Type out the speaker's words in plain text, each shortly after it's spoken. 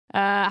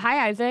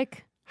Hi,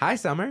 Isaac. Hi,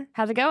 Summer.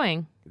 How's it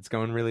going? It's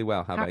going really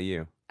well. How about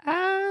you?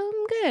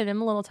 Good.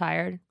 I'm a little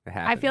tired. It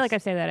happens. I feel like I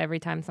say that every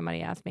time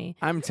somebody asks me.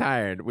 I'm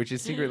tired, which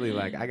is secretly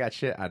like, I got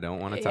shit I don't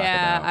want to talk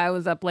Yeah, about. I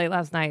was up late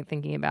last night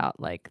thinking about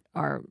like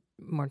our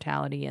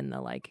mortality and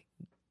the like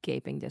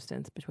gaping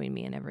distance between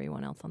me and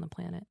everyone else on the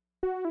planet.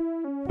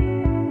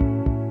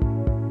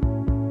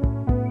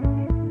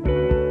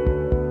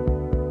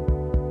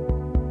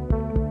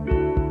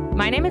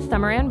 My name is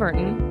Summer Ann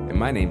Burton. And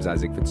my name's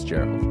Isaac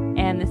Fitzgerald.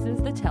 And this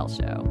is The Tell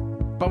Show.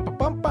 Bum, bum,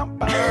 bum, bum,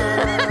 bum.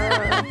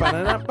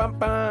 Ba-da-da-bum,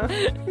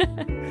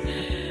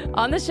 bum.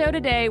 On the show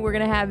today, we're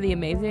going to have the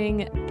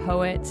amazing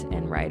poet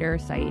and writer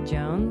Saeed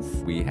Jones.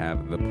 We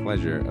have the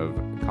pleasure of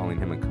calling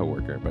him a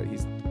coworker, but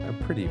he's a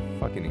pretty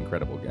fucking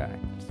incredible guy.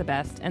 It's the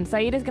best. And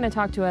Saeed is going to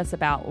talk to us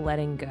about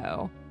letting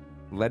go.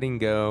 Letting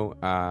go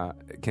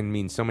can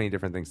mean so many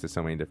different things to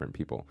so many different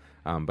people,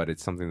 but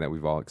it's something that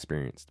we've all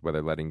experienced,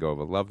 whether letting go of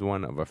a loved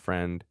one, of a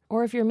friend.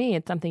 Or if you're me,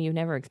 it's something you've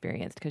never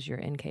experienced because you're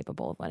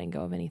incapable of letting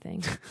go of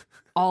anything.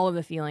 All of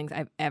the feelings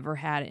I've ever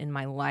had in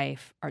my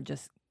life are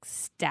just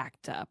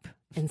stacked up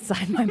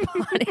inside my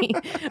body.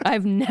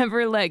 I've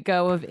never let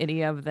go of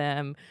any of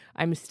them.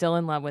 I'm still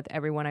in love with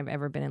everyone I've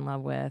ever been in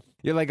love with.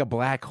 You're like a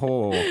black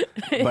hole,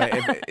 but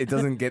if it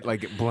doesn't get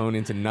like blown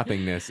into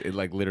nothingness. It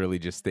like literally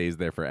just stays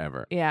there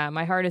forever. Yeah,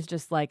 my heart is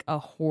just like a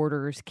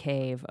hoarder's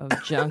cave of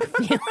junk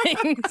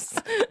feelings.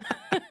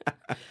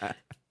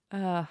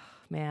 Oh,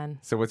 man.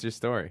 So what's your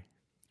story?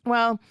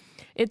 Well,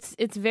 it's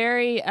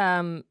very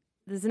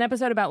there's an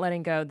episode about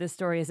letting go. This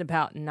story is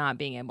about not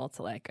being able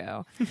to let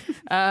go.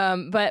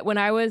 But when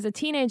I was a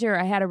teenager,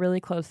 I had a really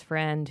close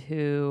friend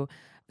who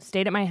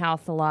stayed at my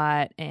house a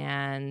lot,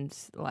 and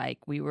like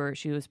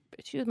she was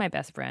my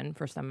best friend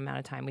for some amount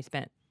of time. We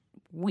spent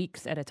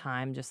weeks at a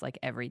time, just like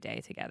every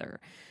day together.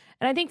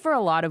 And I think for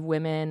a lot of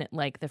women,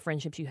 like the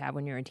friendships you have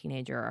when you're a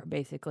teenager are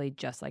basically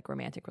just like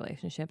romantic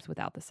relationships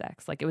without the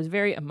sex. Like it was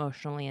very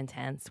emotionally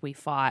intense. We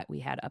fought, we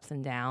had ups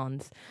and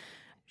downs.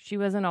 She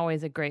wasn't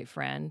always a great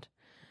friend.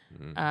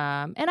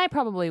 And I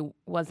probably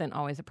wasn't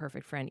always a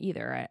perfect friend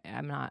either.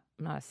 I'm not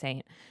a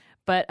saint.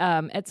 But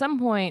at some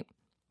point,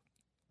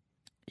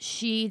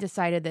 she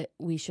decided that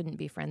we shouldn't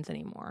be friends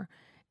anymore.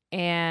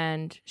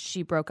 And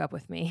she broke up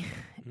with me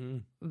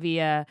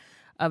via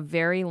a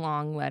very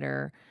long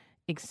letter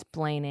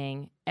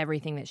explaining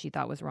everything that she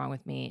thought was wrong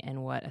with me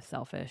and what a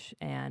selfish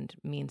and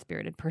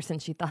mean-spirited person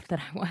she thought that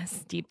I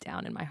was deep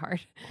down in my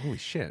heart. Holy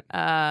shit.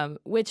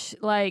 Which,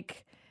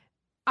 like,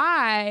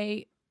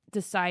 I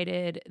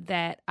decided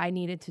that I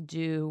needed to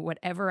do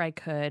whatever I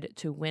could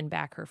to win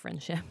back her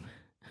friendship.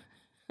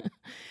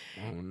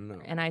 Oh,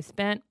 no. And I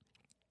spent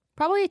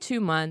probably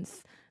 2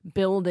 months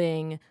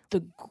building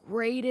the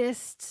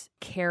greatest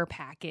care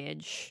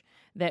package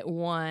that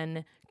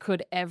one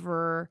could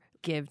ever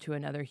give to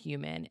another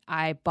human.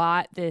 I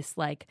bought this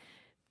like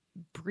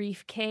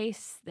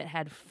briefcase that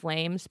had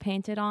flames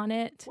painted on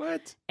it.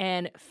 What?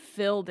 And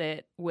filled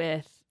it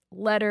with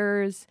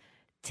letters,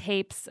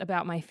 tapes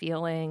about my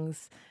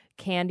feelings,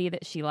 candy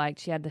that she liked.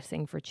 She had this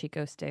thing for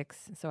Chico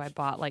sticks, so I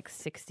bought like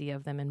 60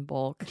 of them in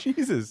bulk.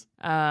 Jesus.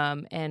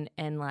 And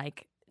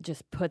like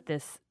just put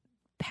this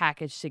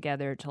package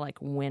together to like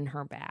win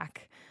her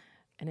back,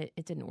 and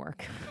it didn't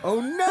work. Oh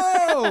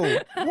no!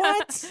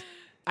 What?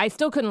 I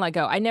still couldn't let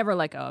go. I never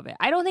let go of it.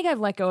 I don't think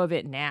I've let go of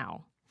it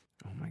now.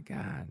 Oh my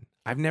God.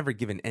 I've never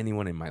given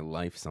anyone in my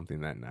life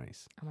something that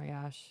nice. Oh my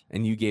gosh.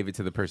 And you gave it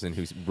to the person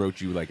who wrote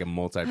you like a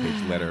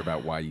multi-page letter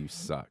about why you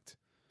sucked.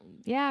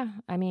 Yeah,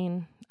 I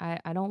mean,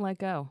 I don't let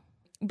go.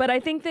 But I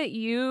think that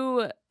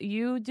you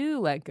do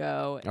let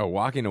go. Oh,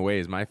 walking away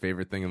is my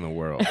favorite thing in the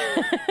world.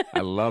 I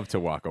love to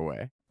walk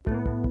away.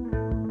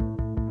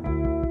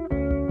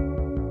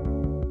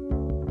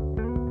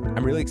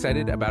 I'm really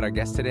excited about our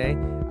guest today.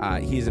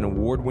 He's an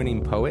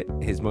award-winning poet.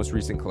 His most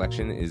recent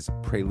collection is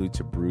Prelude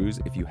to Bruise.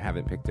 If you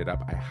haven't picked it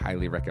up, I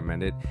highly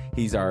recommend it.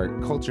 He's our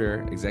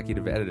culture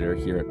executive editor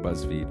here at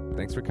BuzzFeed.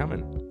 Thanks for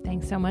coming.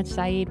 Thanks so much,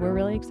 Saeed. We're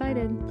really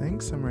excited.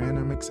 Thanks, Summer Ann.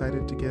 I'm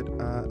excited to get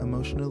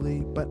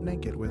emotionally butt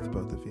naked with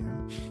both of you.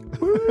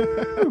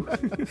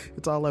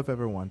 It's all I've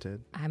ever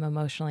wanted. I'm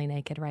emotionally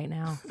naked right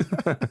now.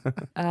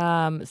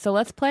 So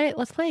let's play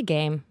a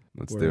game.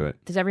 Let's do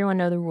it. Does everyone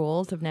know the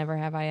rules of Never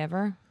Have I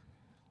Ever?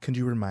 Could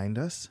you remind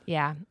us?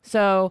 Yeah.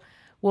 So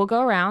we'll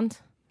go around.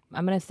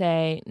 I'm going to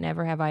say,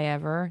 never have I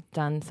ever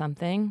done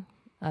something,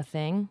 a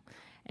thing.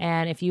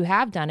 And if you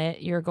have done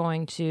it, you're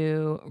going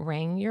to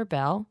ring your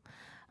bell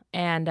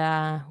and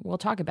we'll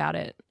talk about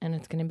it. And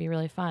it's going to be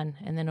really fun.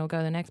 And then we'll go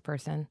to the next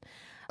person.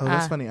 Oh,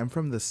 that's funny. I'm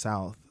from the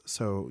South.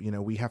 So,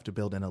 we have to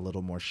build in a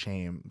little more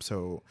shame.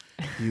 So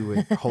you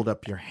would hold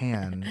up your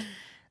hand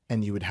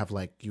and you would have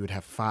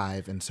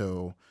five. And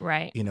so,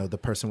 right. The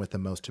person with the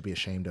most to be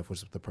ashamed of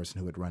was the person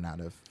who would run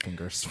out of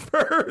fingers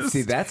first.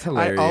 See, that's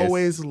hilarious. I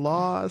always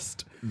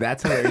lost.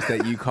 That's hilarious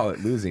that you call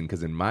it losing,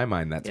 because in my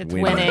mind, that's It's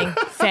winning. winning.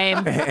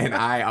 Same. And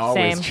I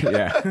always, Same.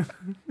 yeah.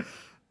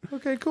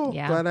 Okay, cool.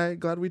 Yeah.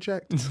 Glad we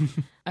checked.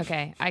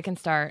 Okay, I can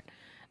start.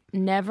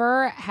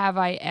 Never have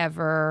I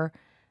ever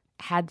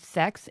had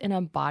sex in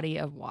a body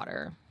of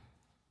water.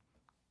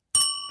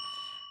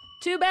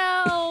 2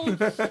 bells.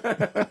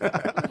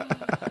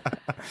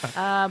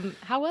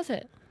 How was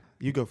it?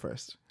 You go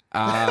first.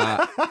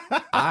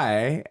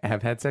 I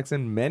have had sex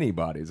in many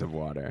bodies of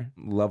water.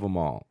 Love them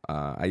all.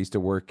 I used to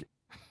work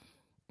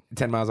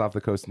 10 miles off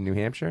the coast in New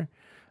Hampshire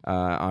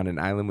on an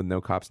island with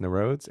no cops, no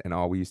roads. And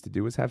all we used to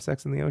do was have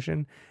sex in the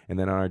ocean. And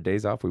then on our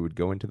days off, we would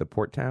go into the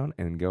port town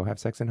and go have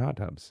sex in hot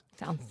tubs.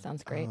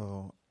 Sounds great.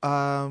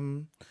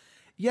 Oh,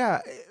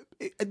 yeah.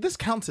 This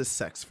counts as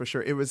sex for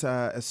sure. It was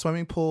a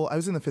swimming pool. I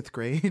was in the 5th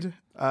grade,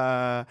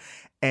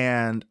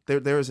 and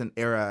there was an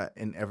era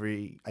in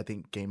every, I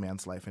think, gay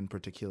man's life in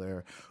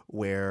particular,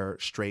 where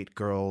straight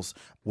girls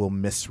will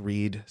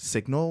misread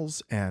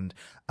signals, and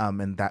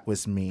that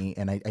was me.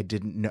 And I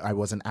didn't know, I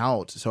wasn't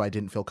out, so I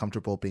didn't feel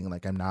comfortable being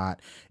like, I'm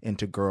not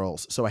into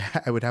girls. So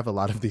I would have a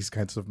lot of these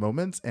kinds of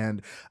moments.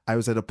 And I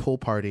was at a pool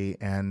party,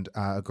 and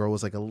a girl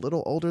was like a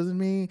little older than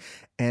me,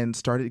 and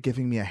started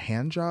giving me a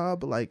hand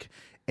job, like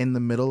in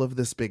the middle of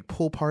this big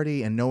pool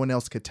party, and no one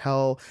else could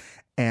tell.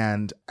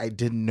 And I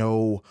didn't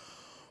know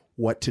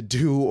what to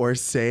do or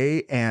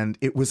say. And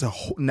it was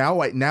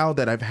now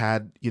that I've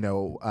had,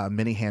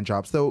 many hand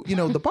jobs, though,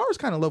 the bar is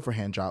kind of low for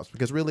hand jobs,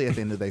 because really at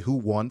the end of the day, who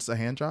wants a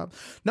hand job?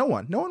 No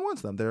one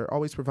wants them. They're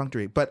always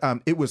perfunctory. But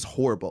it was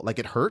horrible. Like,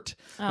 it hurt.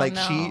 Oh, like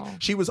no.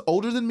 she was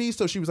older than me.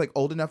 So she was like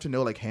old enough to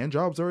know, like, hand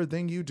jobs are a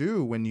thing you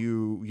do when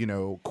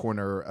you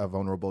corner a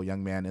vulnerable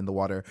young man in the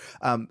water.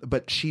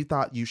 But she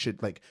thought you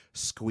should like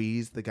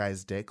squeeze the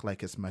guy's dick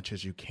like as much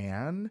as you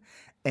can.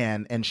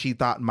 And she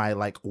thought my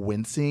like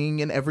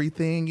wincing and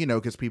everything,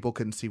 because people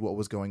couldn't see what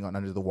was going on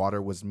under the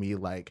water, was me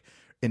like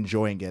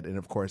enjoying it. And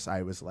of course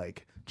I was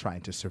like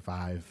trying to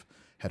survive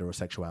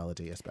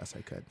heterosexuality as best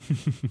I could.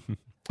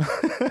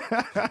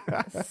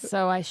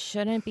 So I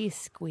shouldn't be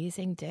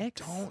squeezing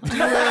dicks? Don't do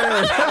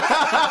it.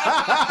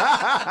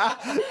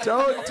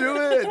 Don't do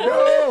it.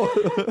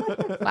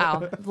 No.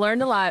 Wow.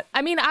 Learned a lot.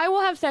 I mean, I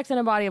will have sex in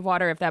a body of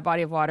water if that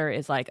body of water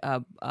is like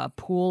a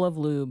pool of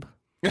lube.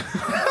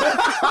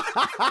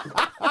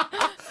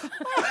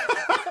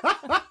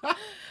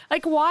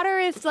 Like, water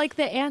is like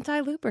the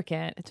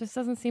anti-lubricant. It just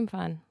doesn't seem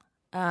fun.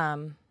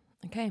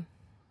 Okay.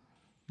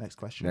 Next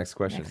question. Next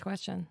question. Next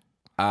question.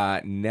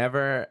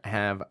 Never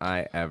have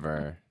I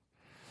ever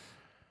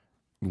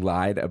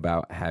lied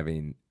about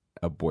having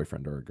a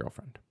boyfriend or a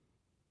girlfriend.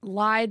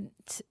 Lied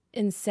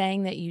in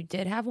saying that you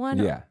did have one?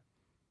 Yeah.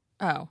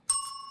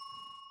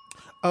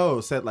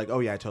 Oh, said like, oh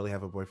yeah, I totally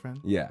have a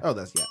boyfriend. Yeah. Oh,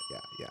 that's yeah.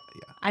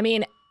 I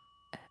mean,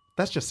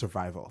 that's just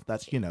survival.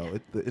 That's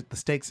the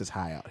stakes is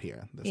high out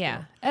here.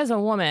 yeah. As a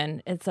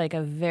woman, it's like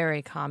a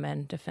very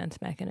common defense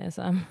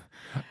mechanism.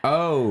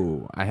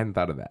 Oh, I hadn't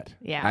thought of that.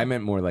 Yeah. I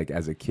meant more like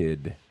as a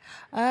kid.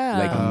 Oh.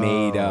 Like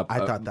made up.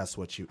 I thought that's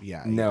what you.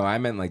 Yeah. No, I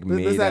meant like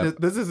made up.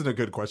 This isn't a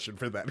good question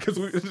for that, because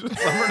Summer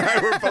and I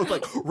were both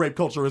like, rape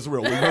culture is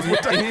real. We must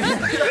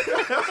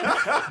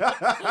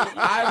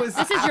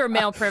This is your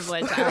male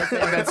privilege, Allison.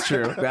 That's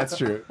true. That's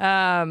true.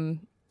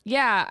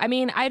 Yeah, I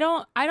mean, I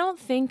don't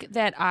think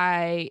that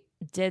I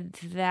did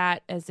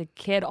that as a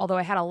kid, although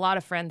I had a lot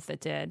of friends that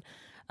did.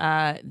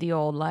 The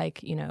old,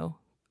 like,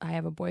 I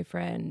have a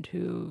boyfriend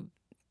who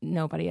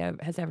nobody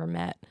has ever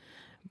met.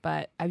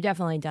 But I've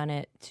definitely done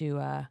it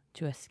to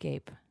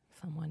escape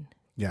someone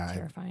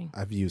terrifying.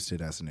 I've used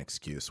it as an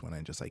excuse when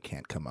I just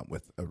can't come up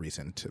with a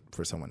reason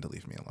for someone to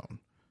leave me alone.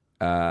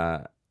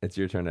 It's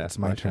your turn to ask. It's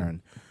my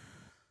turn.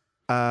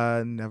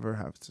 Never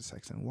have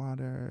sex in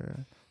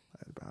water.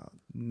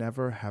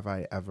 Never have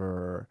I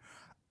ever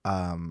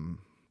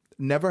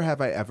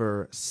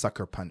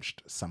sucker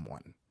punched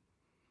someone.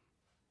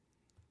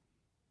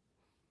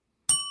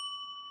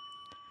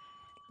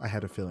 I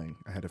had a feeling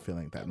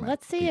that might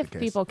Let's see be if the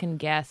case. people can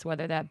guess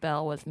whether that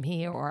bell was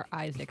me or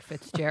Isaac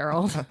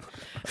Fitzgerald.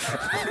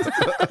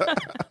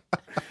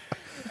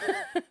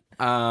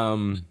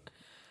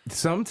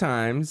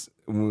 Sometimes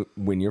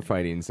when you're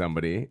fighting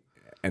somebody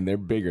and they're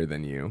bigger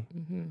than you,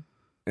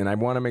 and I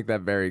want to make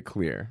that very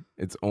clear,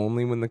 it's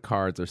only when the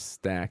cards are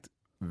stacked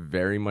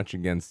very much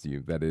against you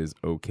that it is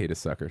okay to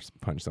sucker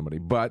punch somebody.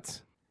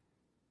 But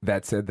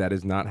that said, that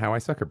is not how I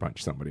sucker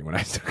punch somebody. When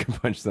I sucker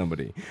punch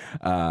somebody,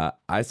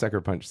 I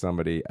sucker punch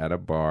somebody at a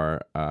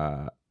bar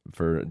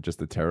for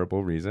just a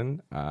terrible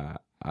reason.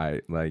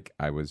 I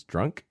was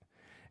drunk,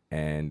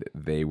 and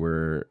they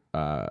were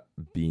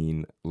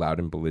being loud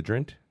and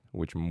belligerent,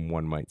 which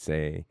one might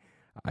say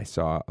I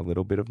saw a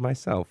little bit of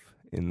myself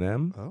in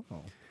them.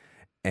 Oh.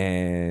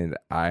 And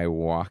I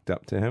walked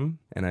up to him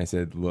and I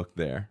said, "Look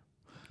there."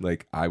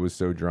 Like, I was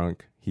so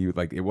drunk.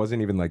 It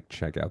wasn't even like,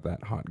 check out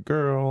that hot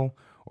girl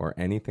or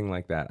anything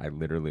like that. I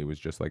literally was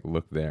just like,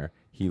 look there.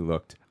 He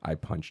looked, I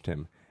punched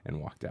him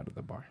and walked out of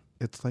the bar.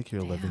 It's like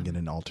you're living in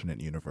an alternate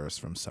universe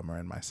from Summer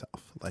and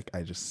myself. Like,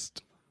 I wish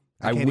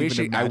can't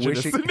even imagine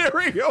a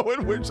scenario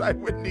in which I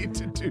would need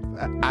to do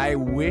that. I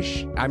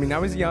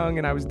was young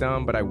and I was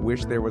dumb, but I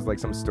wish there was like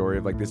some story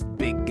of like this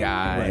big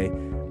guy.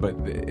 Right. But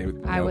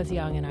I was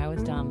young and I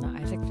was dumb. The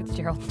Isaac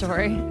Fitzgerald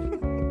story.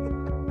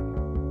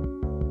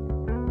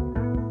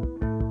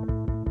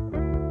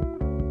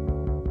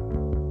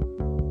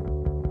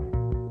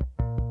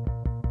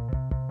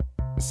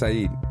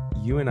 Saeed,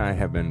 you and I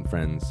have been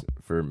friends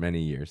for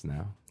many years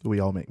now. We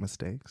all make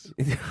mistakes.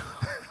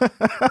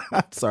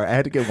 Sorry, I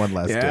had to get one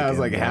last. Yeah, I was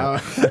like, how?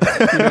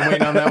 You've been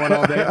waiting on that one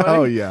all day, buddy?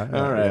 Oh yeah.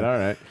 All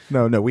right.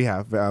 No, we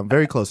have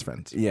very close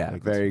friends. Yeah,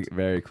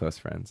 very close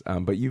friends.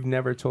 But you've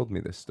never told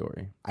me this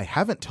story. I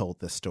haven't told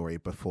this story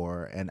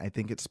before, and I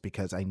think it's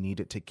because I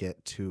needed to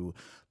get to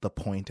the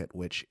point at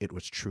which it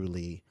was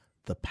truly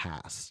the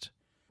past.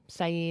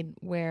 Saeed,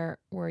 where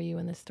were you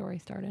when this story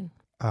started?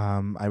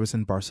 I was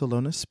in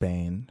Barcelona,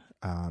 Spain.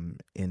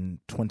 In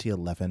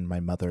 2011,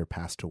 my mother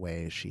passed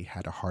away. She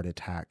had a heart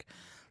attack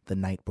the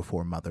night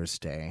before Mother's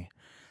Day,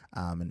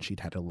 and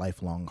she'd had a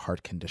lifelong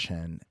heart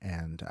condition,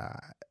 and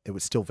it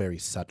was still very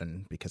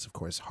sudden because, of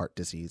course, heart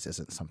disease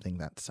isn't something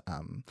that's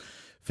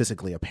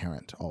physically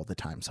apparent all the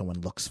time.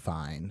 Someone looks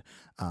fine,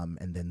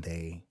 and then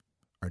they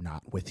are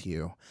not with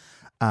you.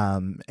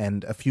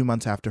 And a few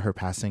months after her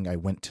passing, I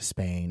went to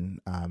Spain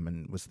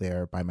and was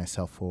there by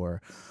myself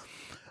for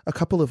a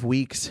couple of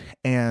weeks,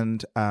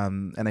 and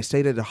I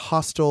stayed at a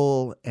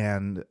hostel,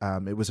 and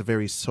it was a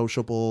very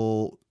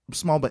sociable,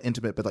 small but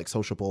intimate, but like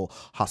sociable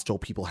hostel.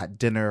 People had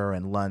dinner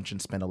and lunch and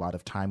spent a lot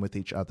of time with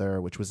each other,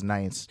 which was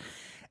nice.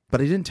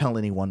 But I didn't tell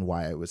anyone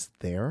why I was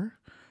there.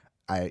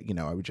 I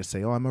would just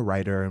say, "Oh, I'm a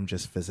writer. I'm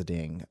just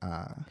visiting."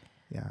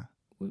 Yeah.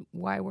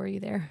 Why were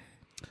you there?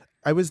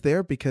 I was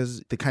there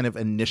because the kind of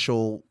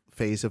initial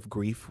phase of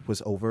grief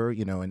was over.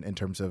 In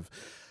terms of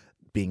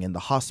being in the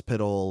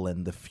hospital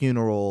and the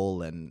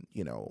funeral and,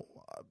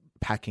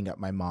 packing up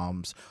my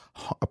mom's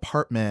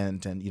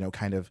apartment and,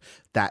 kind of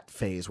that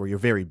phase where you're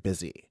very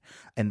busy.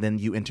 And then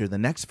you enter the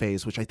next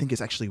phase, which I think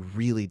is actually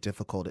really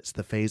difficult. It's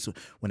the phase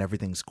when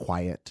everything's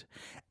quiet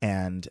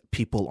and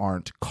people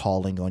aren't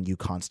calling on you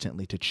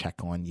constantly to check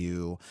on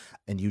you,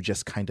 and you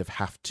just kind of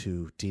have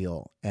to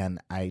deal.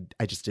 And I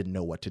just didn't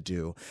know what to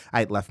do. I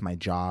had left my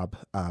job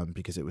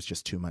because it was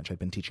just too much. I'd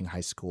been teaching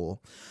high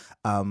school.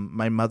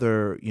 My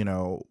mother,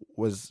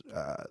 was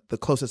the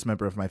closest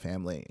member of my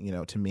family,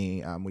 to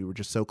me. We were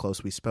just so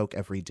close. We spoke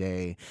every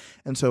day.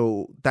 And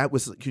so that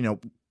was,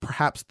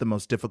 perhaps the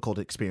most difficult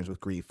experience with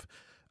grief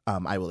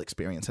I will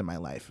experience in my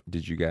life.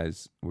 Did you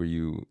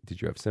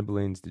have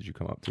siblings? Did you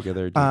come up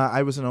together?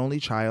 I was an only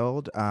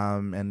child,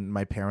 and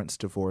my parents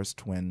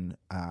divorced when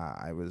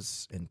I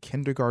was in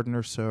kindergarten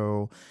or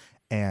so.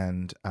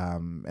 And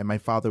my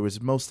father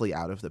was mostly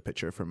out of the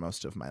picture for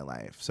most of my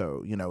life.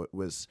 So, it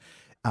was,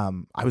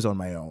 I was on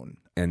my own.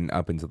 And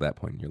up until that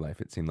point in your life,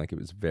 it seemed like it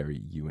was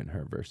very you and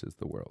her versus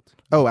the world.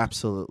 Oh,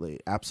 absolutely.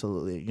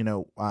 Absolutely.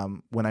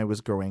 When I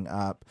was growing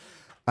up,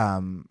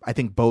 I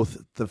think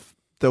both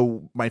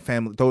though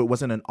it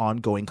wasn't an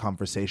ongoing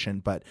conversation,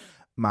 but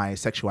my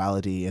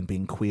sexuality and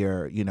being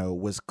queer,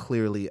 was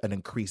clearly an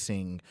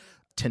increasing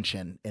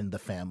tension in the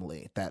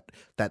family that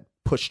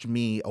pushed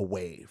me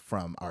away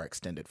from our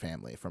extended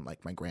family, from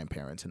like my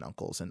grandparents and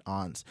uncles and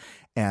aunts.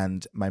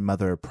 And my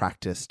mother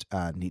practiced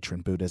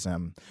Nichiren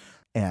Buddhism,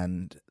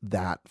 and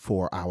that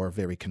for our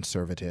very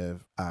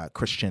conservative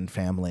Christian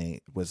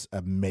family was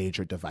a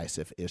major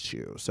divisive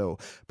issue. So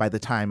by the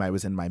time I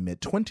was in my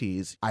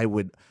mid-20s, I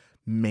would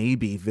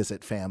maybe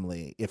visit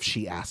family if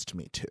she asked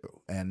me to.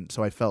 And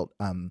so I felt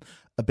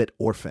a bit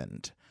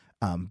orphaned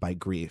by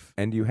grief.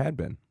 And you had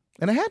been.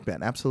 And I had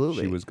been,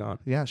 absolutely. She was gone.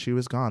 Yeah, she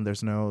was gone.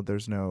 There's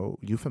no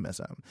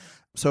euphemism.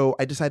 So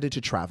I decided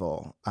to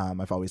travel.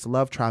 I've always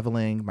loved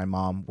traveling. My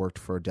mom worked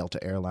for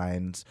Delta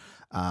Airlines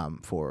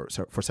for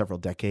several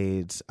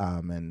decades.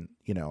 And,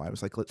 I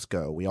was like, let's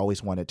go. We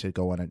always wanted to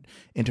go on an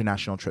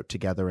international trip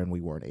together, and we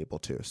weren't able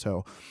to.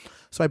 So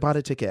I bought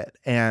a ticket.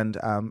 And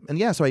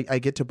so I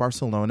get to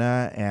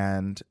Barcelona,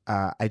 and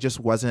I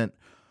just wasn't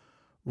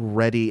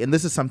ready. And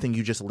this is something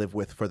you just live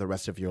with for the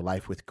rest of your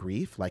life with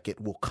grief. Like, it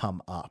will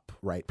come up,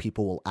 right?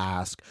 People will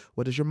ask,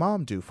 what does your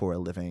mom do for a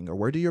living? Or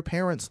where do your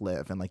parents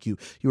live? And like you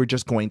are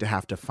just going to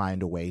have to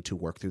find a way to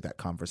work through that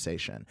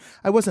conversation.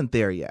 I wasn't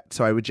there yet.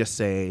 So I would just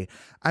say,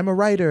 I'm a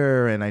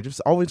writer and I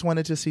just always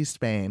wanted to see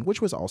Spain, which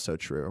was also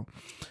true.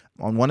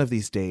 On one of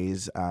these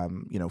days,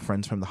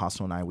 friends from the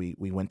hostel and I, we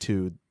went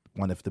to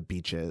one of the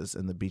beaches,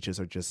 and the beaches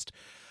are just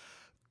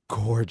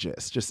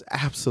gorgeous, just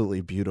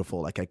absolutely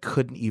beautiful. Like, I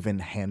couldn't even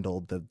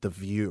handle the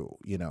view,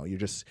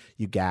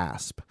 you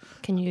gasp.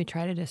 Can you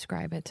try to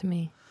describe it to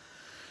me?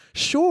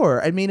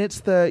 Sure. I mean,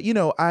 it's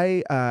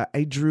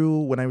I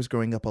drew when I was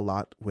growing up a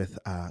lot with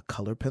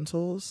color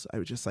pencils. I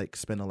would just like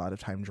spend a lot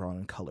of time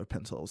drawing color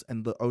pencils,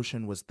 and the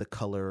ocean was the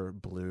color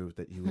blue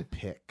that you would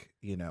pick,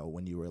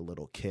 when you were a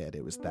little kid.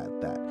 It was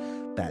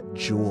that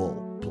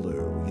jewel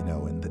blue,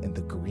 and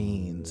the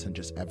greens and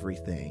just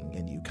everything.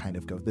 And you kind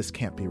of go, this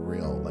can't be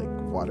real. Like,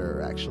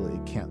 water actually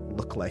can't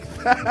look like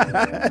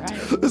that.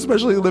 Right.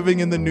 Especially living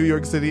in the New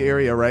York City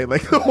area, right?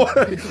 Like,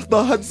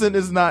 the Hudson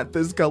is not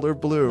this color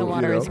blue. The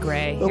water is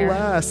gray.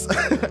 Alas,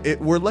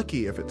 we're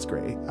lucky if it's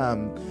gray.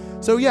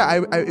 So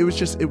yeah,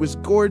 it was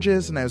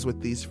gorgeous, and I was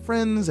with these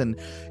friends, and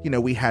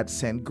we had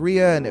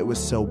sangria, and it was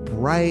so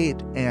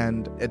bright.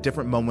 And at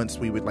different moments,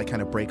 we would like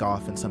kind of break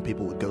off, and some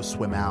people would go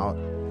swim out.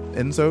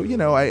 And so,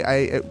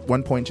 I at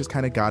one point just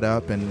kind of got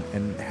up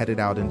and headed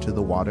out into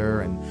the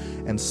water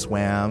and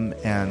swam.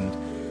 And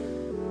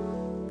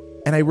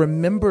I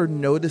remember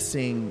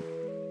noticing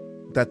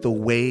that the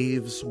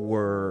waves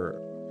were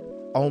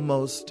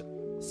almost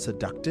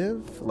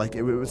seductive. Like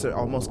it was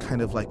almost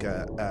kind of like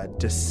a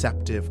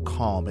deceptive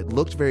calm. It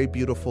looked very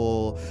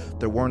beautiful.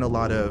 There weren't a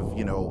lot of,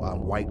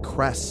 white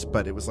crests,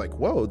 but it was like,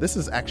 whoa, this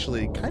is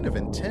actually kind of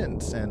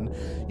intense. And,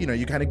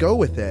 you kind of go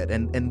with it.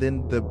 And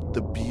then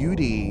the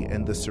beauty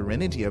and the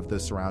serenity of the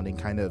surrounding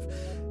kind of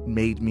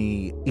made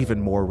me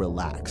even more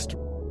relaxed.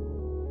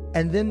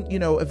 And then,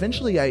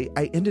 eventually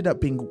I ended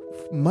up being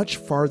much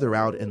farther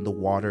out in the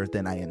water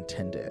than I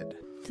intended.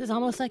 This is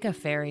almost like a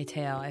fairy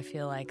tale. I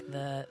feel like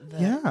the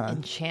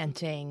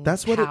enchanting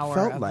That's what it power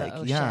felt of like. the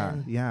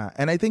ocean. Yeah.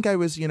 And I think I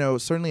was,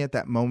 certainly at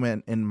that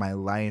moment in my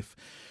life,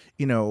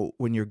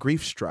 when you're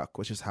grief struck,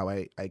 which is how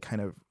I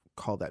kind of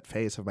call that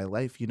phase of my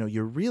life,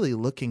 you're really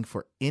looking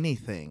for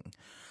anything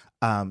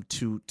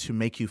to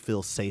make you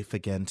feel safe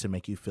again, to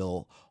make you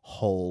feel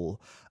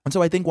whole. And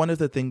so I think one of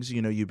the things,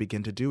 you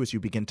begin to do is you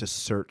begin to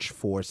search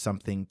for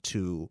something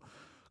to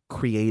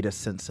create a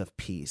sense of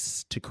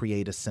peace, to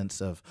create a sense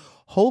of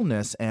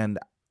wholeness. And,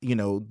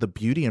 the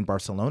beauty in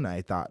Barcelona,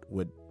 I thought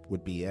would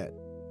be it.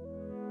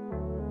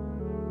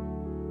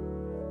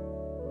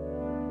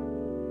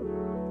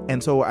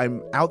 And so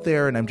I'm out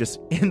there and I'm just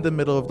in the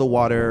middle of the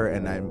water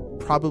and I'm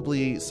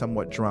probably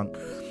somewhat drunk.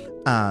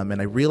 And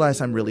I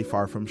realize I'm really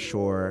far from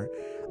shore.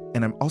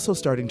 And I'm also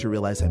starting to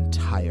realize I'm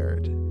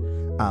tired.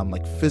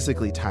 Like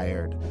physically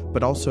tired,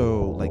 but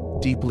also like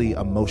deeply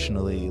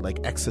emotionally,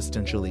 like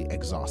existentially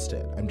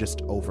exhausted. I'm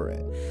just over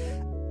it.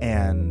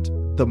 And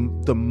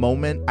the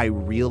moment I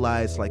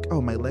realized like,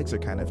 oh, my legs are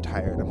kind of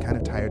tired, I'm kind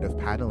of tired of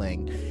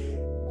paddling,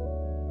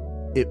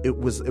 it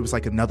was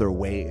like another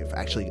wave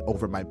actually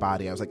over my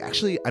body. I was like,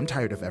 actually, I'm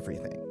tired of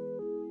everything.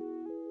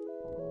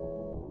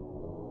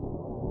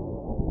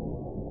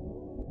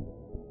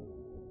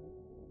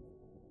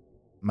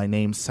 My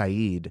name,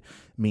 Saeed,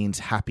 means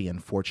happy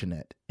and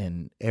fortunate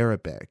in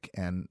Arabic,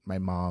 and my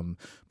mom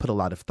put a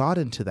lot of thought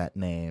into that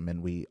name,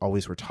 and we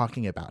always were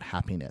talking about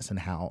happiness and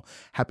how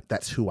happy,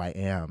 that's who I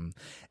am.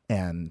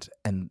 And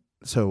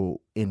so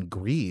in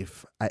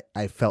grief,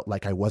 I felt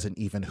like I wasn't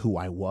even who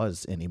I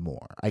was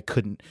anymore. I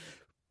couldn't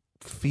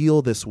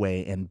feel this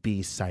way and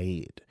be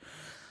Saeed.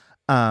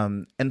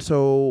 And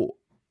so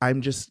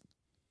I'm just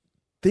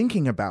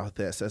thinking about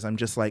this as I'm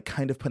just like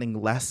kind of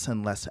putting less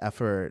and less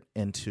effort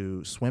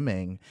into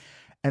swimming.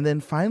 And then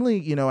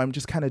finally, I'm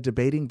just kind of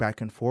debating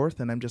back and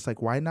forth, and I'm just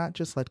like, why not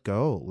just let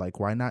go? Like,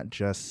 why not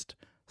just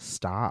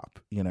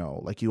stop?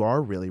 Like you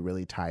are really,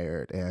 really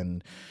tired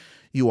and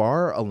you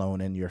are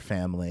alone in your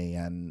family,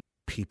 and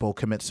people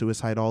commit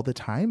suicide all the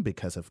time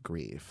because of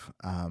grief.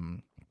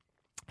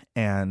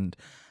 And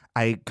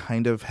I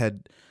kind of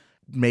had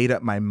made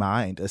up my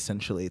mind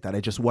essentially that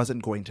I just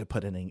wasn't going to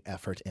put any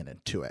effort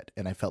into it.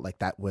 And I felt like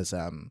that was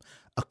a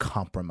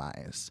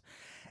compromise.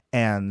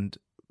 And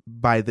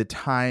by the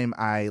time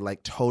I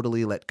like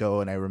totally let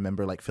go, and I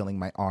remember like feeling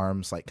my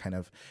arms like kind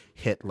of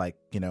hit like,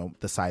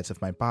 the sides of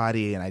my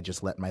body, and I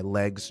just let my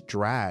legs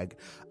drag.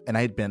 And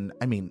I'd been,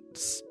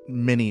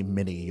 many,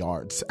 many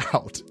yards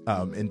out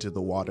into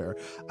the water.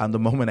 The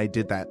moment I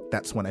did that,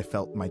 that's when I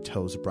felt my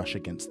toes brush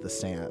against the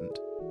sand.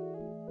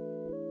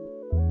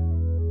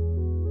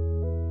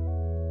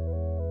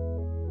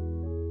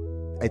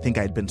 I think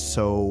I'd been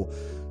so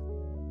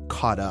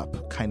caught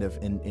up kind of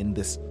in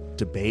this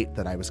debate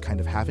that I was kind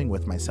of having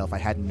with myself. I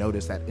hadn't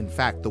noticed that, in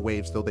fact, the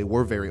waves, though they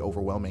were very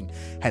overwhelming,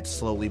 had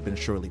slowly but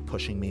surely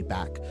pushing me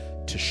back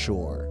to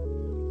shore.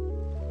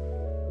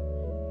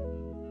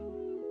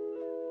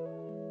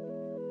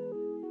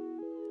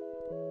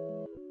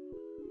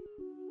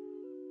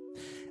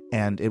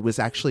 And it was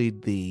actually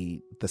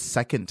the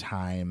second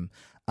time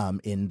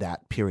in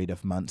that period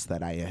of months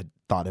that I had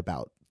thought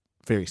about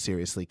very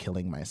seriously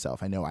killing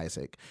myself. I know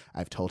Isaac,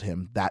 I've told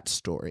him that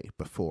story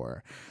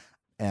before.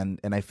 And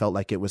I felt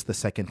like it was the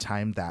second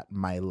time that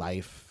my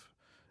life,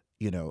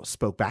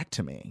 spoke back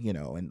to me,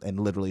 and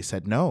literally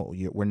said, no,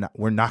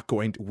 we're not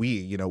going to,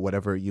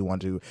 whatever you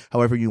want to,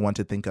 however you want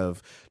to think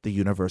of the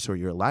universe or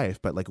your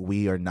life, but like,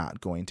 we are not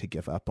going to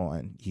give up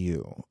on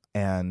you.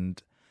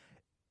 And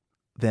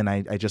then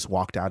I just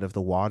walked out of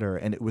the water,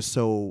 and it was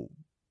so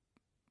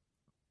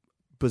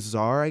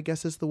bizarre, I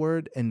guess is the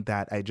word, in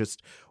that I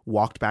just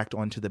walked back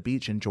onto the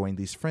beach and joined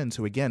these friends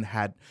who, again,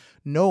 had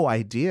no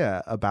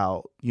idea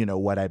about,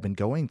 what I'd been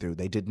going through.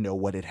 They didn't know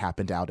what had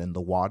happened out in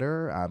the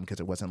water, because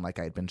it wasn't like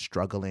I'd been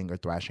struggling or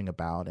thrashing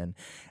about. And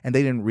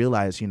they didn't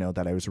realize,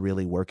 that I was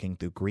really working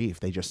through grief.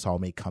 They just saw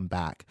me come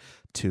back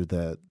to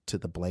the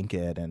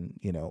blanket and,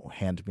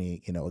 hand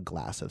me, a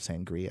glass of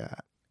sangria.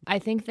 I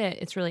think that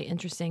it's really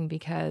interesting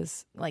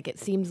because, like, it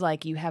seems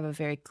like you have a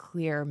very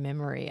clear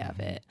memory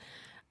of it.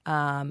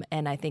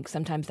 And I think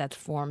sometimes that's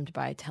formed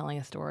by telling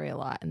a story a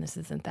lot, and this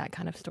isn't that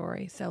kind of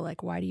story. So,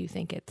 like, why do you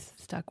think it's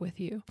stuck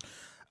with you?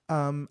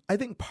 I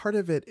think part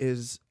of it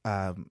is,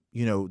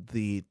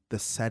 the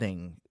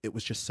setting. It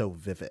was just so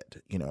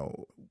vivid.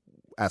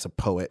 as a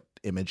poet,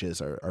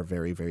 images are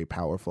very, very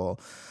powerful.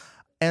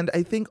 And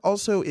I think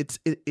also it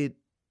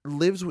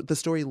lives, the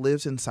story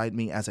lives inside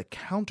me as a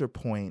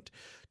counterpoint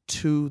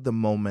to the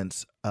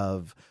moments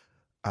of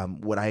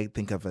what I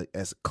think of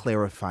as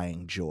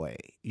clarifying joy.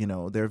 You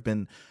know, there have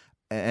been,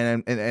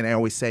 and I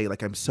always say,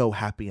 like, I'm so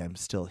happy I'm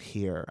still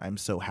here. I'm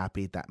so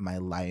happy that my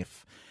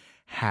life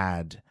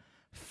had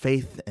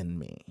faith in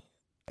me.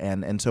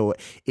 And so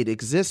it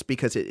exists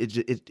because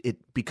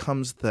it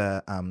becomes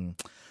the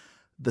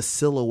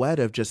silhouette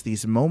of just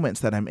these moments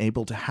that I'm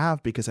able to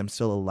have because I'm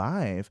still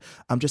alive.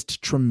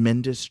 Just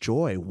tremendous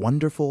joy.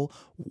 Wonderful,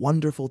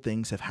 wonderful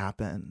things have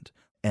happened.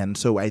 And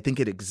so I think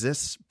it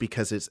exists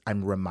because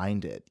I'm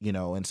reminded, you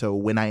know. And so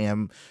when I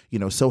am, you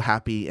know, so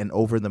happy and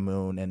over the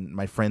moon, and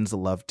my friends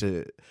love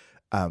to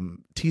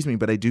tease me,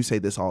 but I do say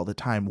this all the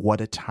time: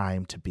 what a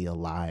time to be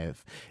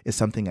alive is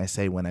something I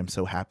say when I'm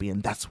so happy.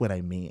 And that's what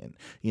I mean,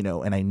 you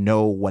know. And I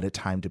know what a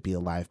time to be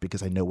alive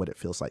because I know what it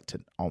feels like to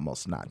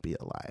almost not be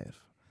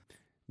alive.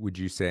 Would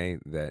you say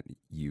that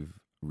you've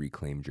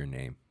reclaimed your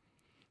name?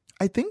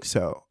 I think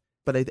so.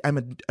 But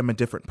I'm a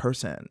different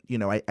person. You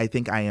know, I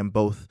think I am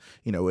both,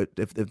 you know,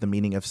 if the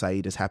meaning of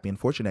Saeed is happy and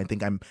fortunate, I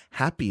think I'm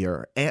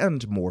happier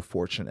and more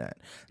fortunate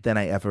than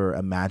I ever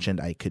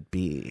imagined I could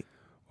be.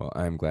 Well,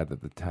 I'm glad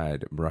that the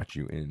tide brought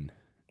you in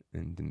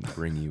and didn't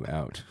bring you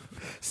out.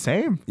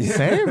 Same.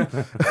 Yeah.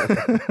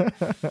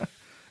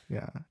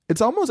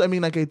 It's almost, I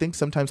mean, like, I think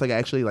sometimes, like, I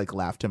actually, like,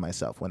 laugh to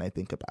myself when I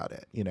think about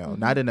it, you know,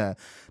 not in a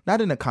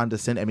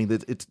condescending, I mean,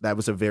 that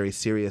was a very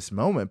serious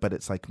moment, but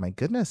it's like, my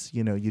goodness,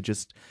 you know, you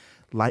just,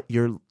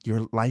 your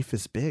life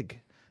is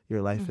big.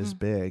 Your life is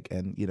big.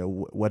 And, you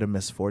know, what a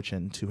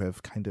misfortune to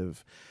have kind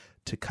of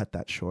to cut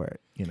that short,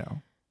 you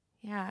know?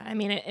 Yeah. I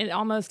mean,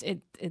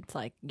 it's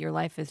like your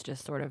life is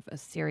just sort of a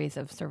series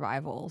of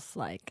survivals.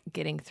 Like,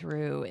 getting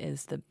through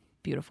is the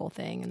beautiful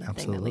thing and the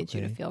thing that leads you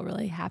to feel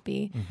really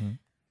happy.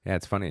 Yeah,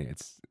 it's funny.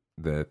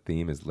 The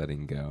theme is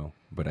letting go,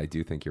 but I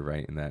do think you're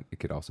right in that it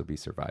could also be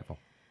survival.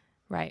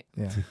 Right.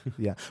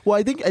 Yeah. Well,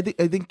 I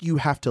think you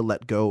have to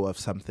let go of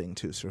something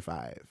to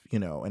survive, you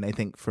know. And I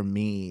think for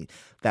me,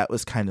 that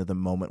was kind of the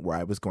moment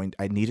where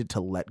I needed to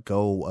let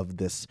go of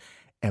this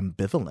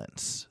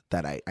ambivalence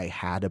that I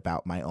had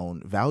about my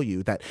own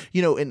value. That,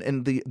 you know,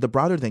 and the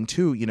broader thing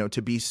too, you know,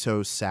 to be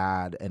so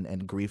sad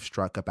and grief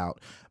struck about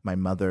my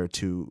mother,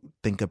 to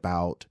think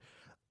about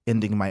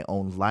ending my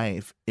own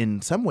life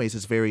in some ways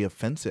is very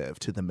offensive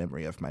to the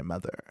memory of my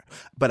mother.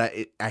 But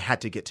I had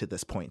to get to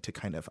this point to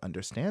kind of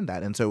understand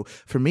that. And so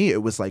for me,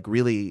 it was like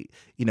really,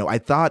 you know, I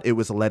thought it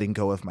was letting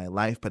go of my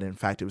life, but in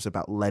fact, it was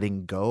about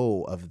letting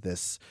go of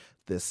this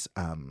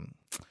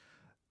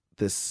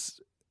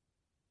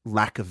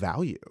lack of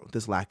value,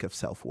 this lack of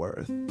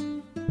self-worth.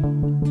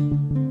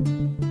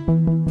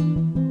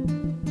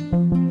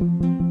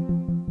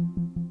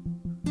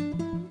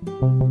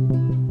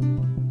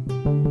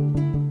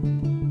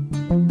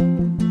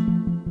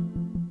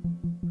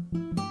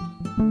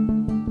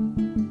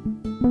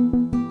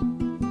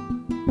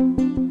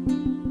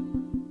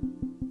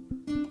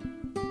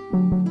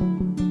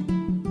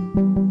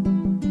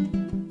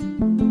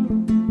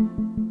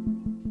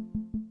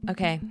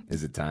 Okay.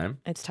 Is it time?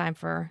 It's time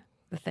for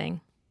the thing.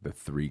 The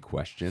 3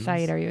 questions.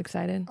 Saeed, are you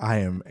excited? I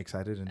am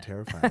excited and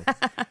terrified.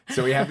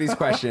 So we have these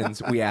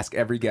questions. We ask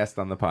every guest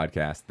on the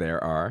podcast.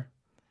 There are...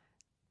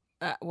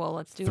 well,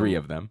 let's do 3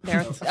 of them.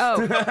 Didn't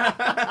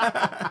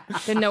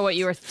know what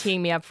you were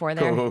teeing me up for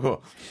there.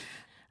 Cool.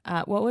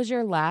 What was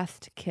your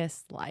last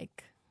kiss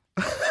like?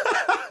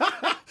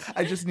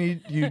 I just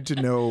need you to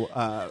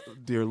know,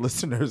 dear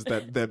listeners,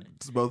 that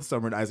both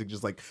Summer and Isaac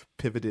just like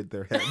pivoted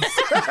their heads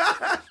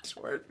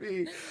toward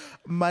me.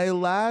 My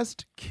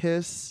last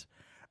kiss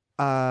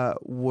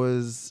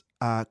was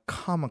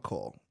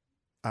comical.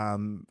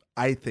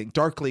 I think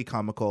darkly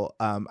comical.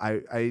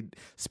 I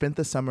spent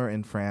the summer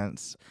in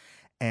France,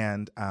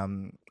 and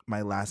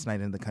my last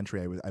night in the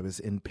country, I was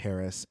in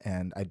Paris,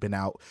 and I'd been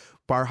out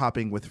bar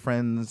hopping with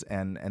friends,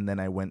 and then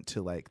I went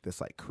to like this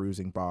like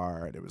cruising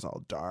bar, and it was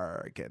all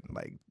dark, and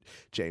like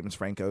James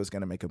Franco's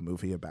gonna make a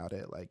movie about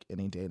it like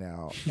any day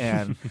now,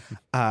 and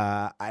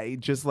I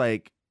just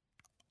like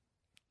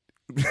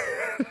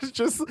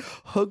just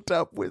hooked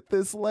up with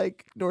this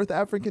like North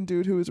African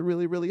dude who was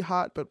really, really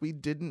hot, but we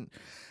didn't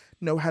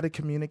know how to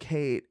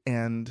communicate,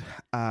 and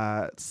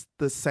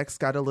the sex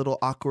got a little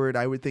awkward.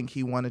 I would think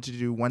he wanted to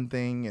do one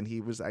thing, and he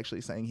was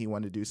actually saying he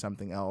wanted to do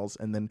something else,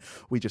 and then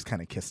we just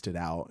kind of kissed it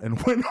out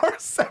and went our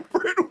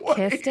separate ways.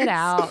 Kissed it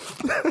out.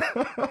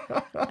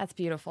 That's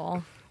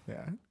beautiful.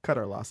 Yeah, cut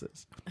our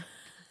losses.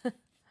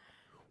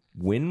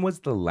 When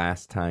was the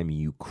last time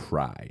you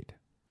cried?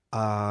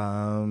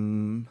 I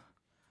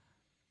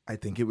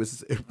think it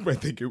was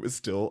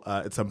still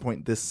at some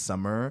point this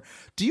summer.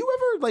 Do you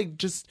ever like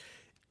just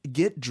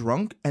get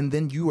drunk and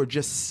then you are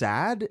just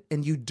sad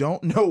and you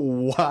don't know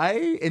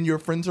why, and your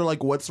friends are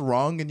like, what's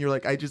wrong? And you're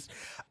like, I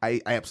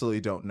absolutely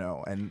don't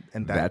know. And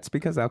that's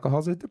because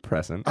alcohol's a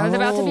depressant. I was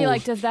about to be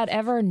like, does that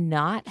ever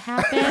not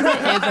happen? Is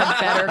a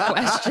better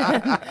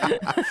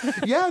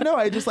question. Yeah, no,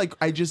 I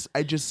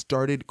just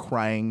started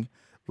crying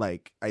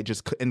Like I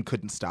just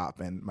couldn't stop.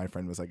 And my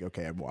friend was like,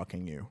 okay, I'm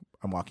walking you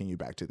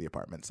back to the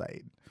apartment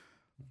site.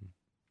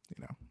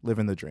 You know,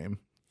 living the dream.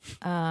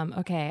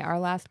 Okay, our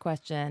last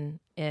question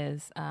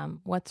is,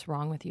 what's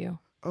wrong with you?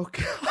 Oh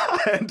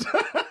God.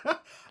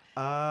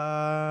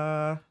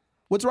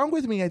 What's wrong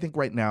with me, I think,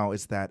 right now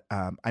is that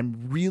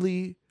I'm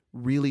really,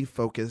 really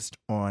focused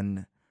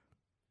on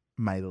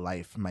my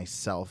life,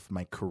 myself,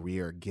 my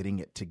career, getting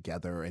it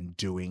together and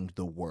doing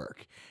the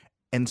work.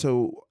 And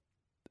so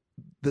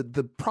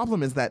the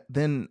problem is that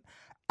then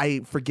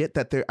I forget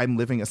that I'm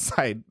living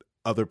aside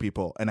other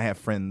people and I have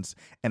friends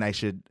and I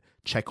should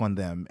check on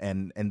them,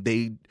 and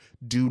they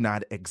do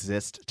not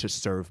exist to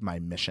serve my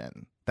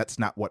mission. That's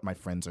not what my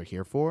friends are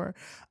here for.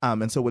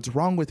 And so what's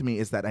wrong with me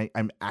is that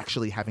I'm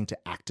actually having to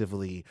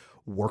actively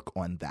work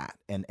on that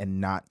and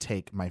not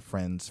take my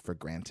friends for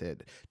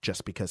granted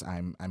just because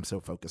I'm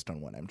so focused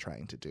on what I'm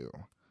trying to do.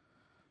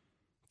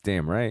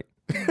 Damn right.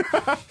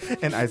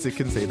 And Isaac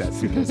can say that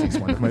because he's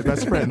one of my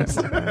best friends.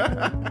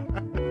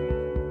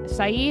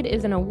 Saeed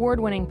is an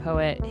award-winning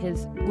poet.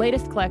 His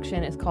latest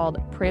collection is called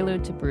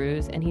Prelude to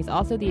Bruise, and he's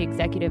also the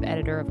executive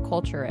editor of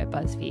Culture at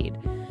BuzzFeed.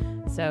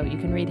 So you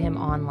can read him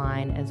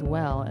online as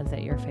well as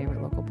at your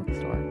favorite local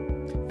bookstore.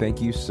 Thank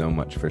you so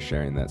much for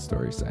sharing that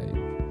story, Saeed.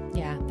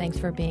 Yeah, thanks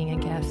for being a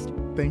guest.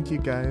 Thank you,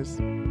 guys.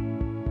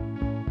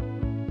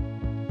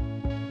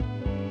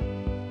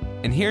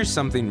 And here's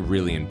something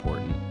really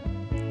important.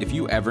 If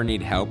you ever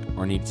need help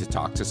or need to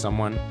talk to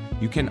someone,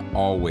 you can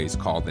always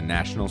call the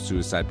National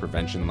Suicide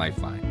Prevention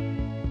Lifeline.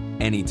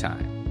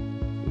 Anytime.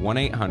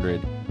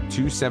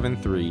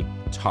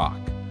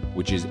 1-800-273-TALK,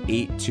 which is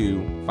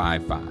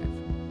 8255.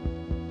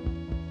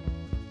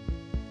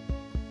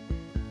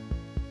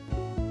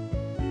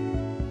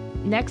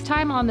 Next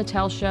time on The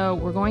Tell Show,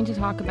 we're going to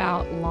talk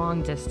about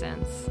long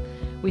distance.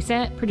 We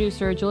sent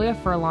producer Julia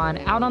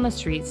Furlan out on the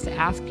streets to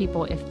ask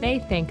people if they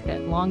think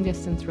that long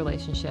distance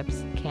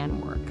relationships can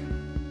work.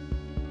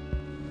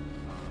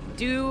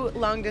 Do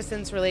long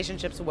distance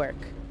relationships work?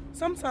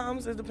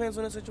 Sometimes it depends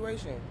on the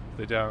situation.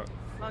 They don't.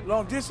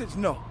 Long distance,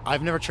 no.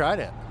 I've never tried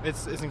it.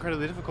 It's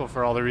incredibly difficult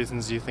for all the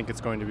reasons you think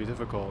it's going to be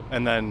difficult,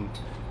 and then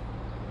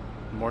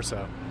more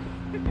so.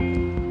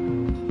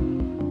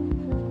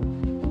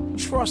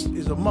 Trust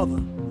is a mother.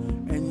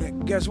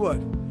 And guess what?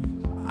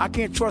 I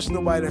can't trust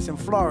nobody that's in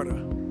Florida.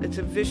 It's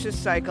a vicious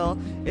cycle.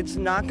 It's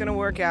not going to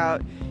work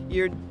out.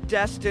 You're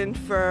destined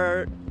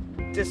for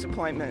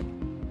disappointment.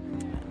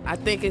 I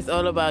think it's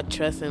all about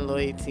trust and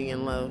loyalty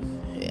and love.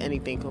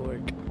 Anything can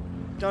work.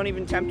 Don't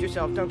even tempt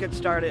yourself. Don't get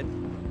started.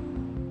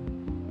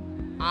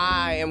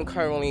 I am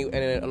currently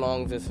in a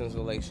long-distance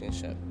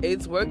relationship.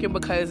 It's working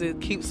because it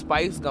keeps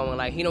Spice going.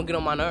 Like, he don't get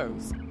on my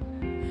nerves.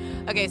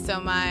 Okay, so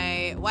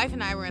my wife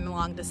and I were in a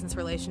long-distance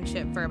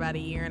relationship for about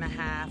 1.5 years.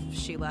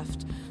 She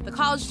left the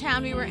college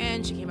town we were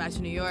in. She came back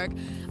to New York.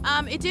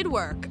 It did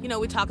work. You know,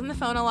 we talked on the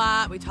phone a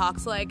lot. We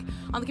talked, like,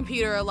 on the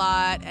computer a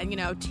lot. And, you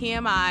know,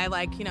 TMI,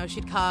 like, you know,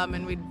 she'd come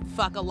and we'd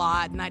fuck a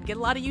lot. And I'd get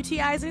a lot of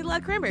UTIs and eat a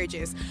lot of cranberry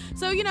juice.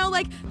 So, you know,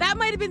 like, that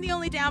might have been the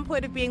only down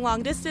point of being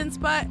long-distance,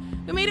 but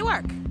we made it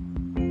work.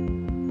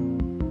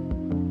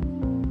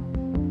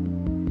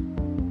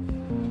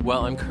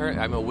 Well,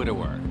 I'm a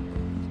widower.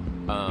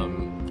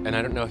 And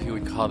I don't know if you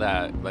would call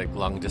that like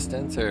long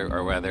distance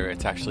or whether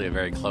it's actually a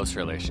very close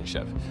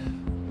relationship.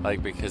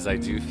 Like, because I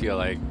do feel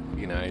like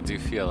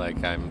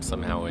I'm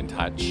somehow in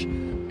touch.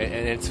 And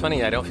it's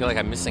funny, I don't feel like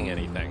I'm missing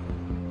anything.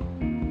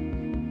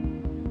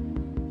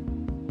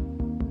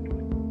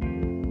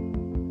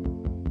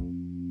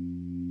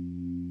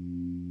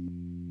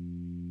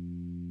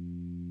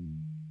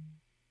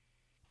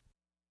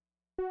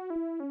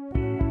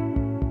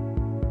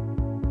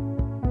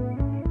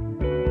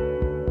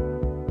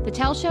 The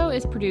Tell Show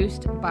is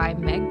produced by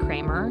Meg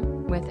Kramer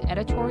with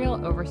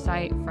editorial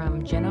oversight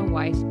from Jenna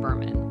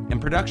Weiss-Berman.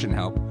 And production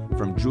help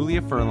from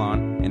Julia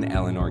Furlan and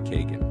Eleanor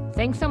Kagan.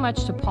 Thanks so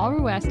much to Paul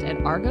Ruest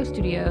at Argo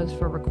Studios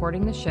for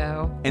recording the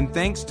show. And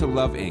thanks to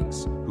Love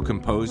Inks, who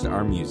composed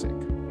our music.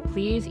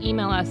 Please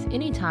email us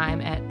anytime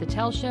at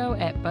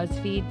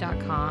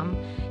thetellshow@buzzfeed.com.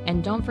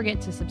 And don't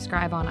forget to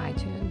subscribe on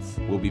iTunes.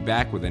 We'll be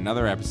back with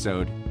another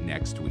episode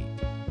next week.